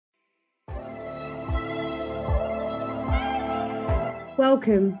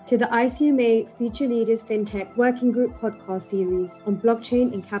Welcome to the ICMA Future Leaders FinTech Working Group podcast series on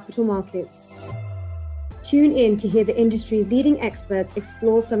blockchain and capital markets. Tune in to hear the industry's leading experts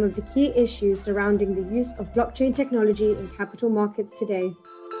explore some of the key issues surrounding the use of blockchain technology in capital markets today.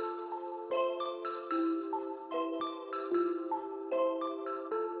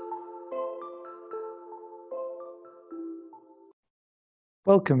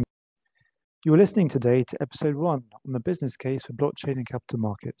 Welcome. You are listening today to episode 1 on the business case for blockchain and capital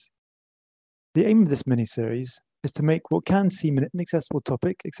markets. The aim of this mini-series is to make what can seem an inaccessible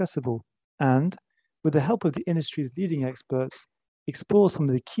topic accessible and, with the help of the industry's leading experts, explore some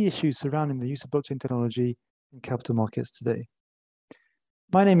of the key issues surrounding the use of blockchain technology in capital markets today.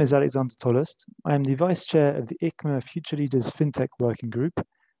 My name is Alexander Tollest. I am the Vice Chair of the ICMA Future Leaders FinTech Working Group,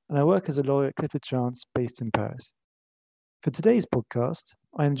 and I work as a lawyer at Clifford Chance based in Paris. For today's podcast,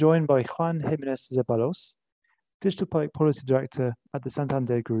 I am joined by Juan Jimenez Zeballos, Digital Public Policy Director at the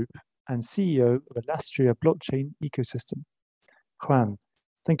Santander Group and CEO of Alastria Blockchain Ecosystem. Juan,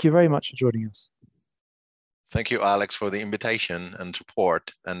 thank you very much for joining us. Thank you, Alex, for the invitation and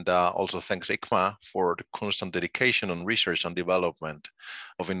support, and also thanks ICMA for the constant dedication on research and development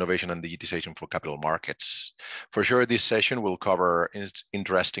of innovation and digitization for capital markets. For sure, this session will cover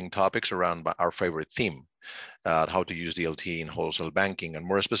interesting topics around our favorite theme, how to use DLT in wholesale banking, and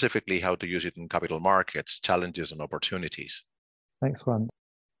more specifically, how to use it in capital markets, challenges and opportunities. Thanks, Juan.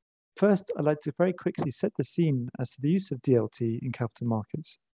 First, I'd like to very quickly set the scene as to the use of DLT in capital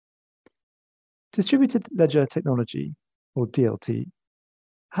markets. Distributed ledger technology, or DLT,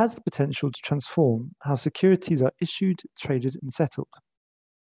 has the potential to transform how securities are issued, traded, and settled.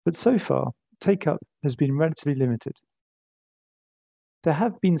 But so far, take-up has been relatively limited. There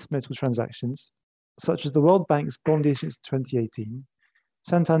have been some notable transactions, such as the World Bank's bond issuance in 2018,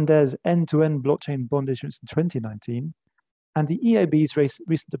 Santander's end-to-end blockchain bond issuance in 2019, and the EIB's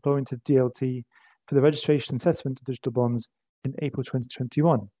recent deployment of DLT for the registration and settlement of digital bonds in April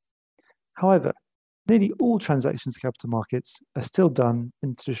 2021. However, nearly all transactions in capital markets are still done in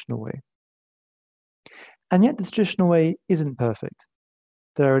the traditional way. And yet the traditional way isn't perfect.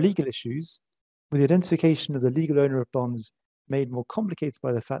 There are legal issues, with the identification of the legal owner of bonds made more complicated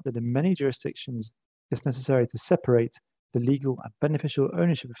by the fact that in many jurisdictions it's necessary to separate the legal and beneficial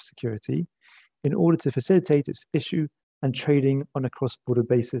ownership of security in order to facilitate its issue and trading on a cross-border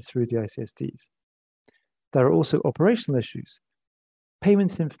basis through the ICSDs. There are also operational issues.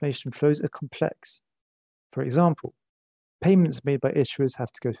 Payment and information flows are complex. For example, payments made by issuers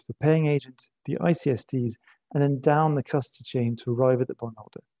have to go through the paying agent, the ICSDs, and then down the custody chain to arrive at the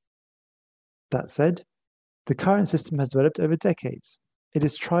bondholder. That said, the current system has developed over decades. It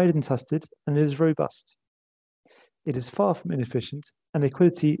is tried and tested, and it is robust. It is far from inefficient, and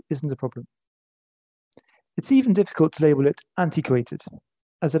liquidity isn't a problem. It's even difficult to label it antiquated,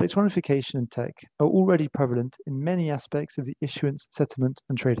 as electronification and tech are already prevalent in many aspects of the issuance, settlement,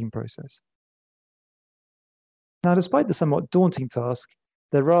 and trading process. Now, despite the somewhat daunting task,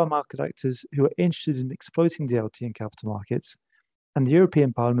 there are market actors who are interested in exploiting DLT in capital markets, and the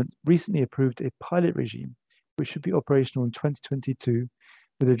European Parliament recently approved a pilot regime which should be operational in 2022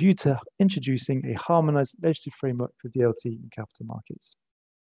 with a view to introducing a harmonized legislative framework for DLT in capital markets.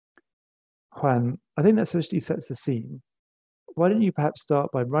 Juan, I think that essentially sets the scene. Why don't you perhaps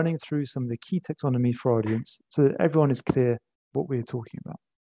start by running through some of the key taxonomy for our audience so that everyone is clear what we're talking about?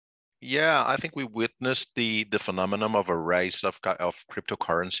 Yeah, I think we witnessed the phenomenon of a rise of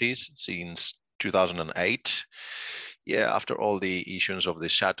cryptocurrencies since 2008. Yeah, after all the issues of the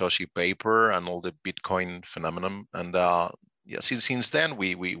Satoshi paper and all the Bitcoin phenomenon, and since then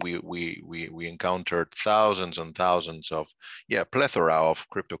we encountered thousands and thousands of plethora of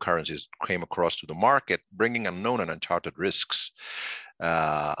cryptocurrencies came across to the market, bringing unknown and uncharted risks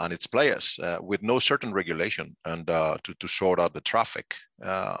and its players with no certain regulation and to sort out the traffic.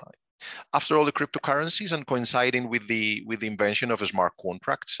 After all the cryptocurrencies and coinciding with the invention of smart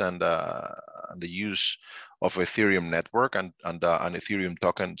contracts and the use of Ethereum network and Ethereum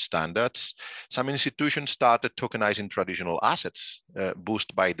token standards, some institutions started tokenizing traditional assets,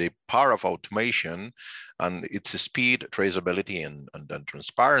 boosted by the power of automation and its speed, traceability, and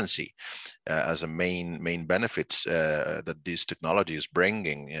transparency as a main benefits that this technology is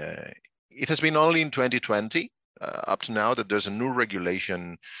bringing. It has been only in 2020 up to now that there's a new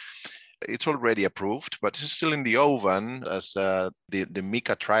regulation. It's already approved, but it's still in the oven as the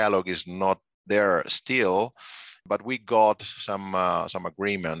MiCA trialogue is not there still. But we got some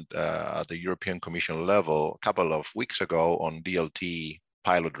agreement at the European Commission level a couple of weeks ago on DLT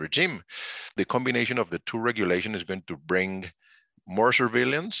pilot regime. The combination of the two regulations is going to bring more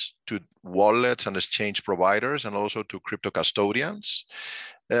surveillance to wallets and exchange providers and also to crypto custodians.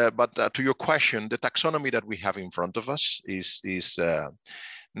 But to your question, the taxonomy that we have in front of us is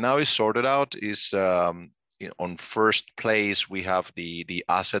now is sorted out. On first place, we have the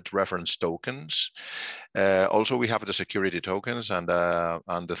asset reference tokens. Also, we have the security tokens, and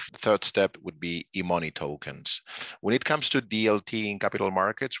the third step would be e-money tokens. When it comes to DLT in capital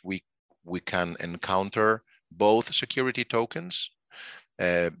markets, we can encounter both security tokens,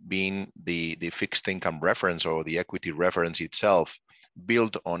 being the fixed income reference or the equity reference itself,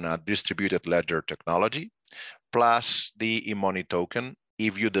 built on a distributed ledger technology, plus the e-money token,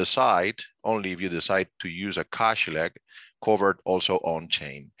 only if you decide to use a cash leg covered also on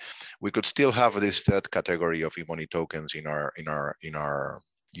chain. We could still have this third category of e-money tokens in our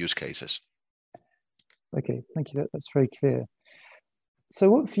use cases. Okay, thank you. That's very clear.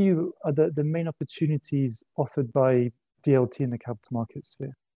 So what for you are the main opportunities offered by DLT in the capital market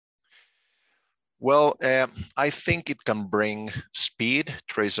sphere? Well, I think it can bring speed,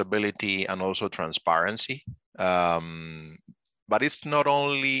 traceability, and also transparency. But it's not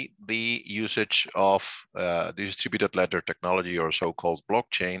only the usage of distributed ledger technology or so-called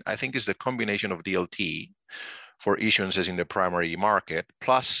blockchain. I think it's the combination of DLT for issuances in the primary market,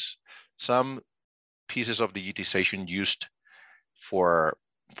 plus some pieces of digitization used for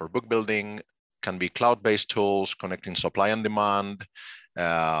book building, can be cloud-based tools connecting supply and demand,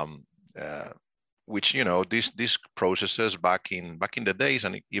 which these processes back in the days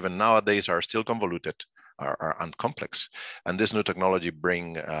and even nowadays are still convoluted and complex. And this new technology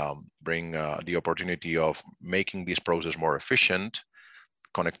bring the opportunity of making this process more efficient,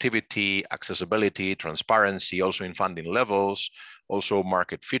 connectivity, accessibility, transparency, also in funding levels, also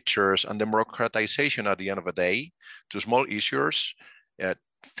market features, and democratization at the end of the day to small issuers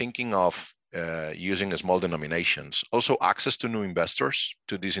thinking of using small denominations. Also access to new investors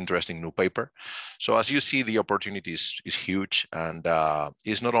to this interesting new paper. So as you see, the opportunity is huge, and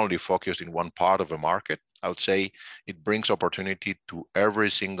is not only focused in one part of the market. I would say it brings opportunity to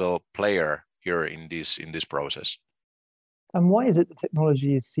every single player here in this process. And why is it that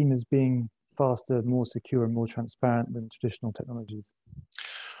technology is seen as being faster, more secure, and more transparent than traditional technologies?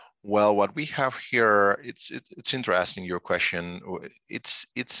 Well, what we have here, it's interesting, your question.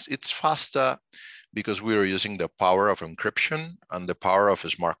 It's faster because we are using the power of encryption and the power of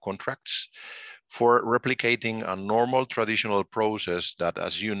smart contracts for replicating a normal traditional process that,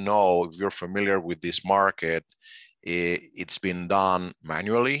 as you know, if you're familiar with this market, it's been done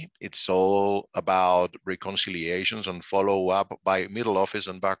manually. It's all about reconciliations and follow up by middle office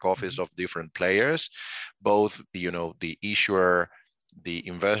and back office of different players, both the issuer, the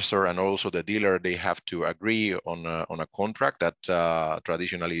investor, and also the dealer. They have to agree on a contract that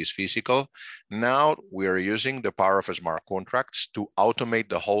traditionally is physical. Now we are using the power of smart contracts to automate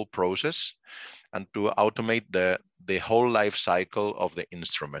the whole process and to automate the whole life cycle of the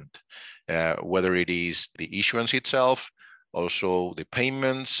instrument, whether it is the issuance itself, also the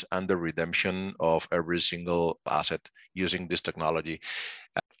payments and the redemption of every single asset using this technology.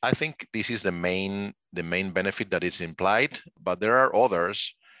 I think this is the main benefit that is implied, but there are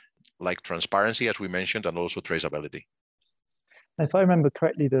others like transparency, as we mentioned, and also traceability. If I remember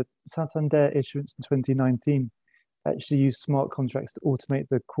correctly, the Santander issuance in 2019 actually used smart contracts to automate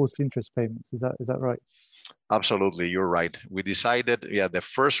the quarterly interest payments. Is that right? Absolutely, you're right. We decided, the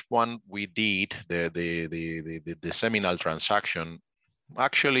first one we did, the seminal transaction,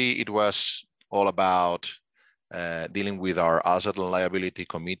 actually it was all about dealing with our asset and liability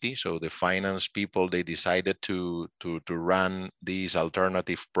committee. So the finance people, they decided to run this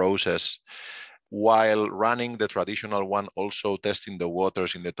alternative process while running the traditional one, also testing the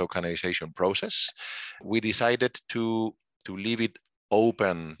waters in the tokenization process. We decided to leave it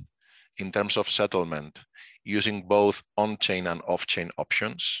open in terms of settlement using both on-chain and off-chain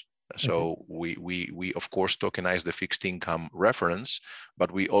options. So we of course tokenized the fixed income reference,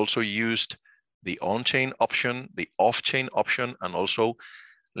 but we also used the on-chain option, the off-chain option, and also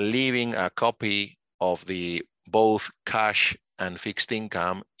leaving a copy of the both cash and fixed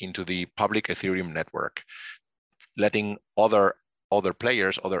income into the public Ethereum network, letting other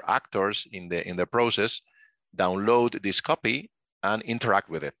players, other actors in the process download this copy and interact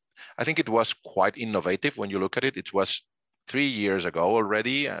with it. I think it was quite innovative when you look at it. It was 3 years ago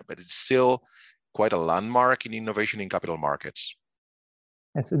already, but it's still quite a landmark in innovation in capital markets.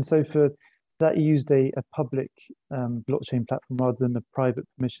 Yes, and so for that, you used a public blockchain platform rather than a private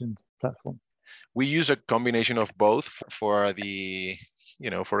permissioned platform. We use a combination of both for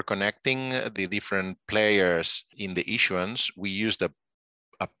for connecting the different players in the issuance. We use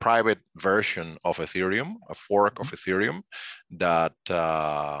a private version of Ethereum, a fork of Ethereum that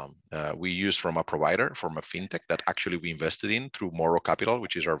we use from a provider, from a fintech that actually we invested in through Moro Capital,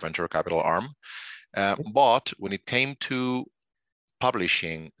 which is our venture capital arm. But when it came to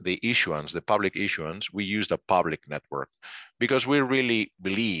publishing the issuance, the public issuance, we used a public network because we really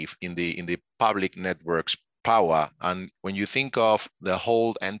believe in the public network's power. And when you think of the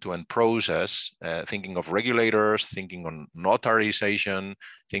whole end-to-end process, thinking of regulators, thinking on notarization,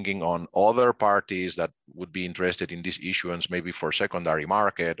 thinking on other parties that would be interested in this issuance, maybe for secondary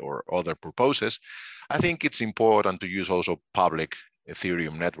market or other purposes, I think it's important to use also public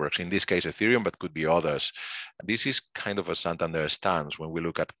Ethereum networks, in this case Ethereum, but could be others. This is kind of a Santander stance when we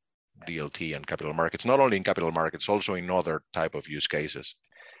look at DLT and capital markets, not only in capital markets, also in other type of use cases.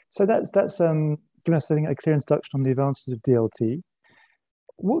 So that's given us, I think, a clear introduction on the advantages of DLT.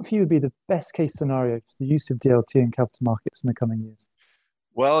 What for you would be the best case scenario for the use of DLT in capital markets in the coming years?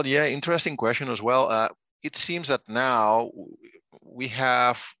 Well, yeah, interesting question as well. It seems that now we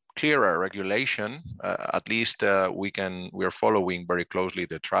have clearer regulation. At least we are following very closely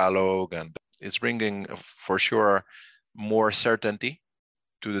the trialogue, and it's bringing for sure more certainty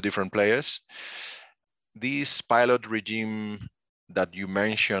to the different players. This pilot regime that you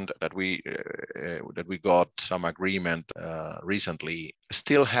mentioned, that we got some agreement recently,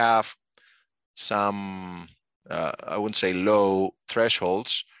 still have some I wouldn't say low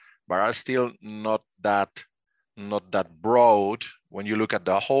thresholds, but are still not that broad when you look at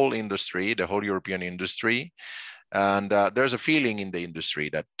the whole industry, the whole European industry. And there's a feeling in the industry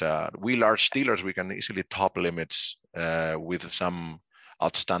that we large dealers, we can easily top limits with some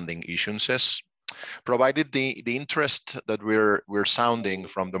outstanding issuances, provided the interest that we're sounding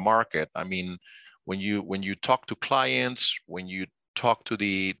from the market. I mean, when you talk to clients, when you talk to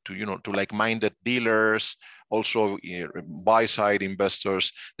like-minded dealers, also buy-side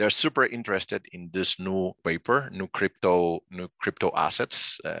investors, they're super interested in this new paper, new crypto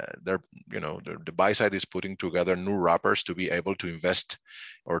assets. The buy-side is putting together new wrappers to be able to invest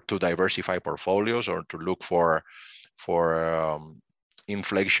or to diversify portfolios or to look for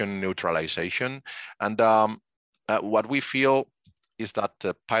inflation neutralization. And what we feel is that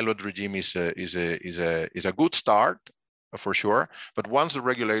the pilot regime is a good start, for sure. But once the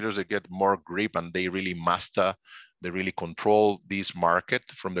regulators they get more grip and they really master, they really control this market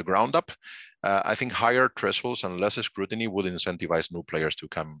from the ground up, I think higher thresholds and less scrutiny would incentivize new players to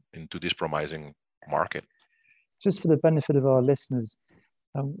come into this promising market. Just for the benefit of our listeners,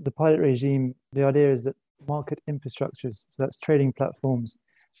 the pilot regime, the idea is that market infrastructures, so that's trading platforms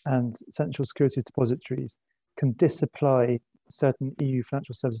and central securities depositories, can disapply certain EU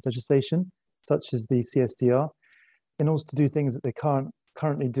financial services legislation, such as the CSDR, in order to do things that they can't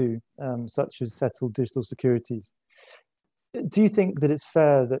currently do, such as settle digital securities. Do you think that it's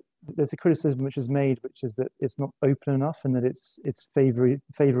fair that there's a criticism which is made, which is that it's not open enough and that it's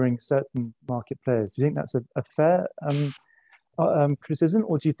favoring certain market players? Do you think that's a fair criticism,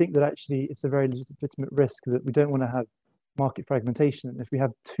 or do you think that actually it's a very legitimate risk that we don't want to have market fragmentation, and if we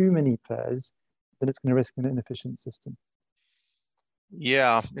have too many players, then it's going to risk an inefficient system?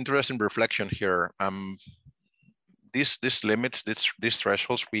 Yeah, interesting reflection here. These limits, these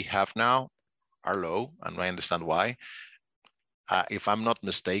thresholds we have now are low, and I understand why. If I'm not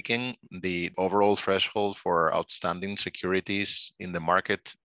mistaken, the overall threshold for outstanding securities in the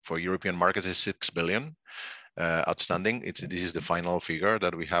market for European markets is 6 billion outstanding. This is the final figure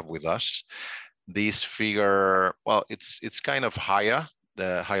that we have with us. This figure, well, it's kind of higher,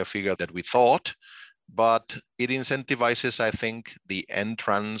 the higher figure that we thought, but it incentivizes, I think, the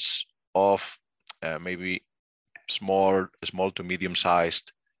entrance of maybe small to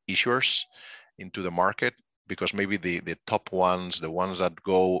medium-sized issuers into the market, because maybe the top ones, the ones that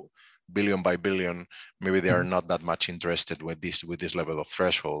go billion by billion, maybe they are not that much interested with this level of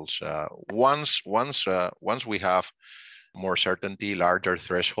thresholds. Once we have more certainty, larger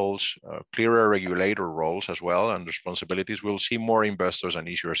thresholds, clearer regulator roles as well and responsibilities, we'll see more investors and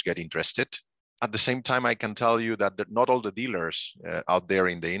issuers get interested. At the same time, I can tell you that not all the dealers out there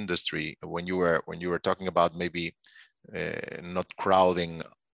in the industry, when you were talking about maybe not crowding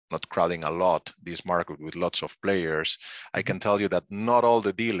a lot this market with lots of players, I can tell you that not all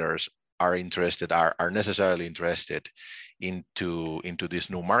the dealers are necessarily interested into this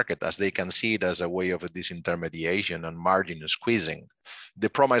new market, as they can see it as a way of a disintermediation and margin squeezing.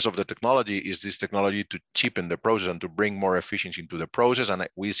 The promise of the technology is this technology to cheapen the process and to bring more efficiency into the process, and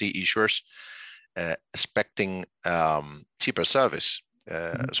we see issuers expecting cheaper service.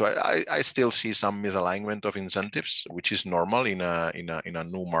 So I still see some misalignment of incentives, which is normal in a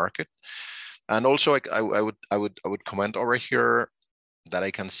new market. And also I would comment over here that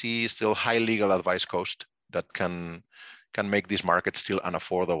I can see still high legal advice cost that can make this market still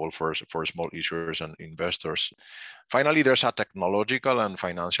unaffordable for small issuers and investors. Finally, there's a technological and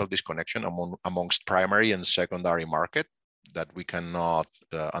financial disconnection amongst primary and secondary market that we cannot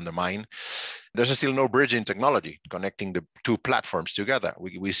undermine. There's still no bridging technology connecting the two platforms together.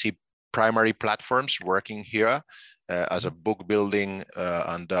 We see primary platforms working here as a book building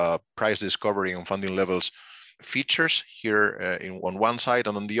and price discovery and funding levels features here on one side,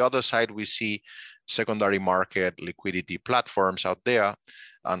 and on the other side we see secondary market liquidity platforms out there,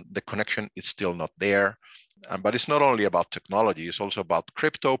 and the connection is still not there. But it's not only about technology, it's also about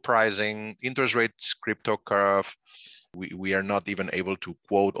crypto pricing, interest rates, crypto curve. We are not even able to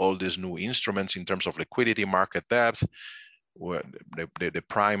quote all these new instruments in terms of liquidity, market depth, the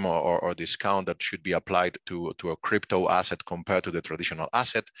prime or discount that should be applied to a crypto asset compared to the traditional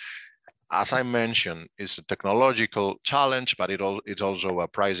asset. As I mentioned, it's a technological challenge, but it's also a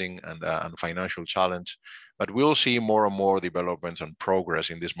pricing and financial challenge. But we'll see more and more developments and progress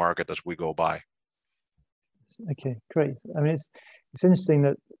in this market as we go by. Okay, great. I mean, it's interesting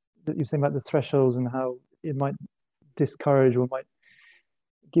that you're saying about the thresholds and how it might discourage or might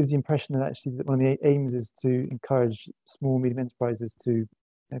gives the impression that actually one of the aims is to encourage small, medium enterprises to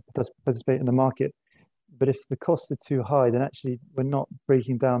participate in the market. But if the costs are too high, then actually we're not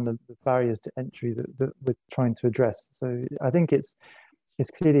breaking down the barriers to entry that we're trying to address. So I think it's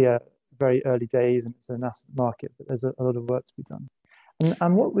clearly a very early days and it's an asset market, but there's a lot of work to be done.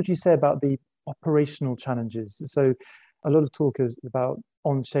 And what would you say about the operational challenges? So a lot of talk is about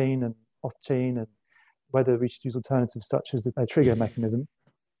on-chain and off-chain and whether we should use alternatives such as the trigger mechanism.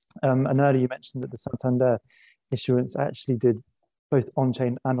 And earlier you mentioned that the Santander issuance actually did both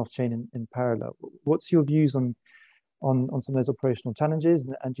on-chain and off-chain in parallel. What's your views on some of those operational challenges?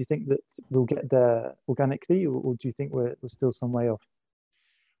 And do you think that we'll get there organically, or do you think we're still some way off?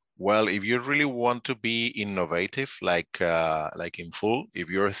 Well, if you really want to be innovative, like in full, if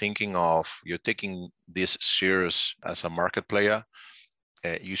you're thinking of you're taking this serious as a market player,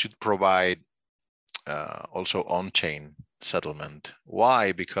 you should provide also on-chain settlement.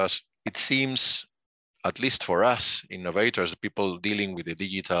 Why? Because it seems, at least for us innovators, people dealing with the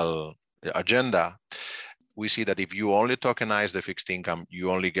digital agenda, we see that if you only tokenize the fixed income, you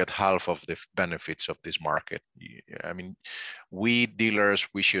only get half of the benefits of this market. I mean, we dealers,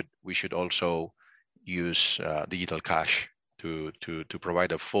 we should also use digital cash to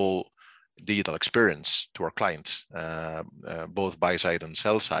provide a full digital experience to our clients, both buy side and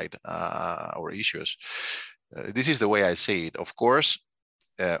sell side or issues. This is the way I see it. Of course,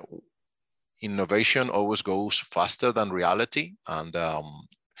 innovation always goes faster than reality, and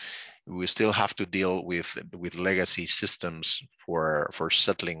we still have to deal with legacy systems for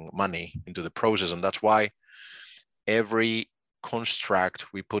settling money into the process, and that's why every construct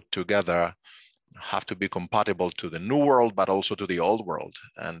we put together have to be compatible to the new world, but also to the old world,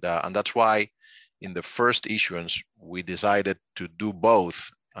 and that's why in the first issuance we decided to do both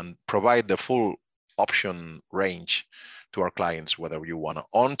and provide the full option range to our clients. Whether you want to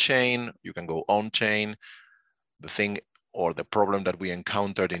on-chain, you can go on-chain. The thing or the problem that we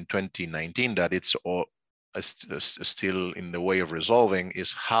encountered in 2019 that it's all still in the way of resolving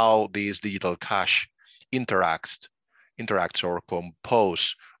is how this digital cash interacts or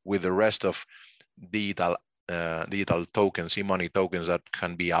compose with the rest of digital tokens, e-money tokens that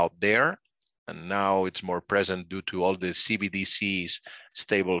can be out there. And now it's more present due to all the CBDCs,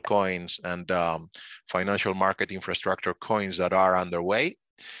 stable coins, and financial market infrastructure coins that are underway.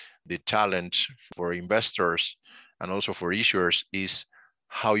 The challenge for investors and also for issuers is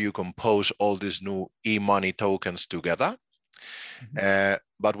how you compose all these new e-money tokens together. Mm-hmm.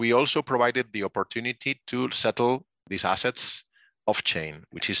 But we also provided the opportunity to settle these assets off-chain,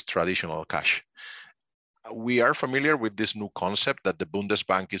 which is traditional cash. We are familiar with this new concept that the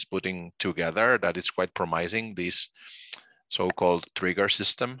Bundesbank is putting together that is quite promising, this so-called trigger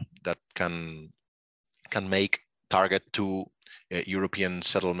system that can make target to European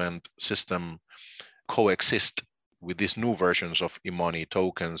settlement system coexist with these new versions of e-money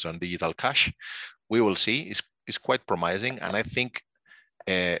tokens and digital cash. We will see. It's quite promising, and I think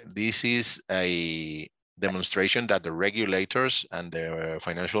this is a demonstration that the regulators and the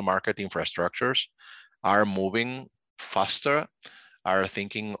financial market infrastructures are moving faster, are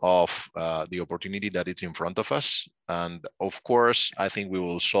thinking of the opportunity that is in front of us. And of course, I think we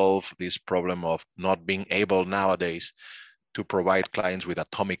will solve this problem of not being able nowadays to provide clients with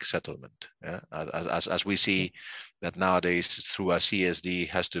atomic settlement. As we see that nowadays through a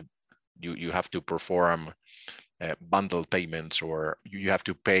CSD you have to perform bundled payments, or you have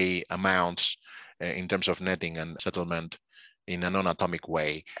to pay amounts in terms of netting and settlement in a non-atomic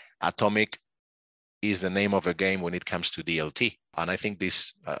way. Atomic is the name of a game when it comes to DLT. And I think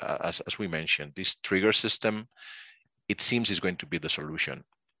this, as we mentioned, this trigger system, it seems is going to be the solution.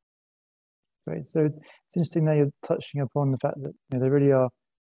 Great. So it's interesting that you're touching upon the fact that there really are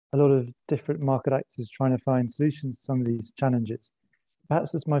a lot of different market actors trying to find solutions to some of these challenges.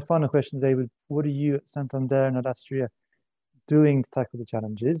 Perhaps as my final question today, what are you at Santander and Adastria doing to tackle the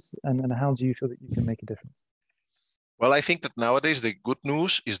challenges, and how do you feel that you can make a difference? Well, I think that nowadays the good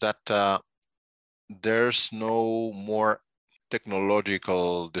news is that there's no more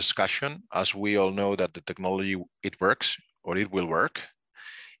technological discussion, as we all know that the technology, it works or it will work.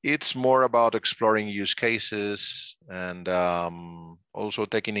 It's more about exploring use cases and also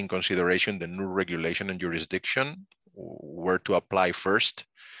taking in consideration the new regulation and jurisdiction, where to apply first.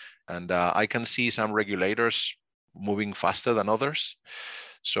 And I can see some regulators moving faster than others.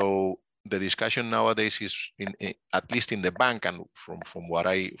 So the discussion nowadays is, at least in the bank, and from what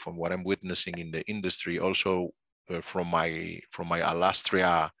I'm witnessing in the industry, also from my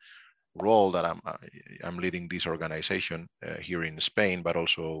Alastria role that I'm leading this organization here in Spain, but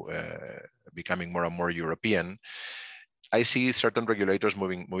also becoming more and more European. I see certain regulators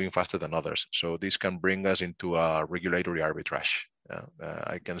moving faster than others. So this can bring us into a regulatory arbitrage.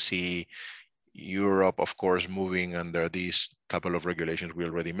 I can see Europe, of course, moving under these couple of regulations we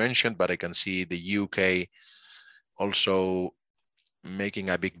already mentioned, but I can see the UK also making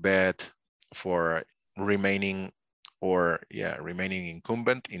a big bet for remaining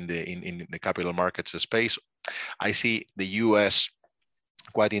incumbent in the capital markets space. I see the US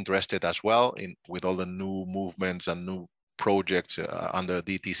quite interested as well with all the new movements and new projects under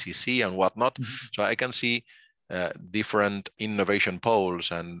DTCC and whatnot. Mm-hmm. So I can see different innovation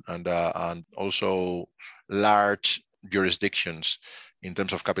poles and also large jurisdictions in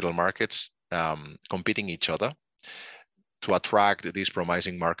terms of capital markets competing each other to attract this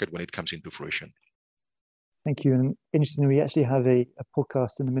promising market when it comes into fruition. Thank you. And interestingly, we actually have a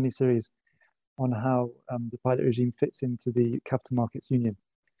podcast in the mini-series on how the pilot regime fits into the Capital Markets Union.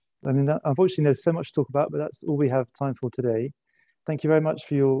 I mean, unfortunately, there's so much to talk about, but that's all we have time for today. Thank you very much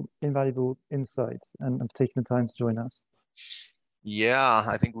for your invaluable insights and for taking the time to join us. Yeah,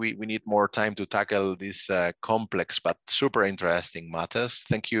 I think we need more time to tackle these complex but super interesting matters.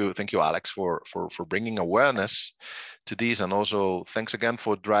 Thank you, Alex, for bringing awareness to this, and also thanks again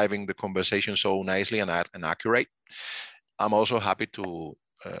for driving the conversation so nicely and accurate. I'm also happy to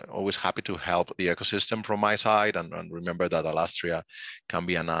always happy to help the ecosystem from my side, and remember that Alastria can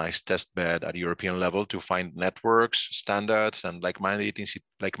be a nice test bed at European level to find networks, standards, and like-minded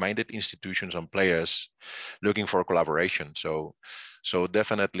institutions and players looking for collaboration. So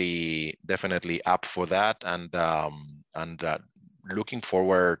definitely up for that, and looking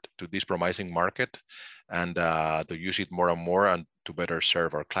forward to this promising market and to use it more and more and to better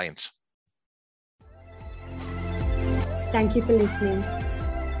serve our clients. Thank you for listening.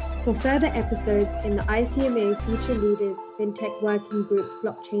 For further episodes in the ICMA Future Leaders FinTech Working Group's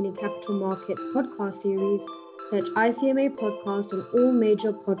Blockchain and Capital Markets podcast series, search ICMA Podcast on all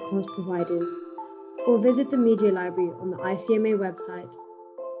major podcast providers, or visit the media library on the ICMA website.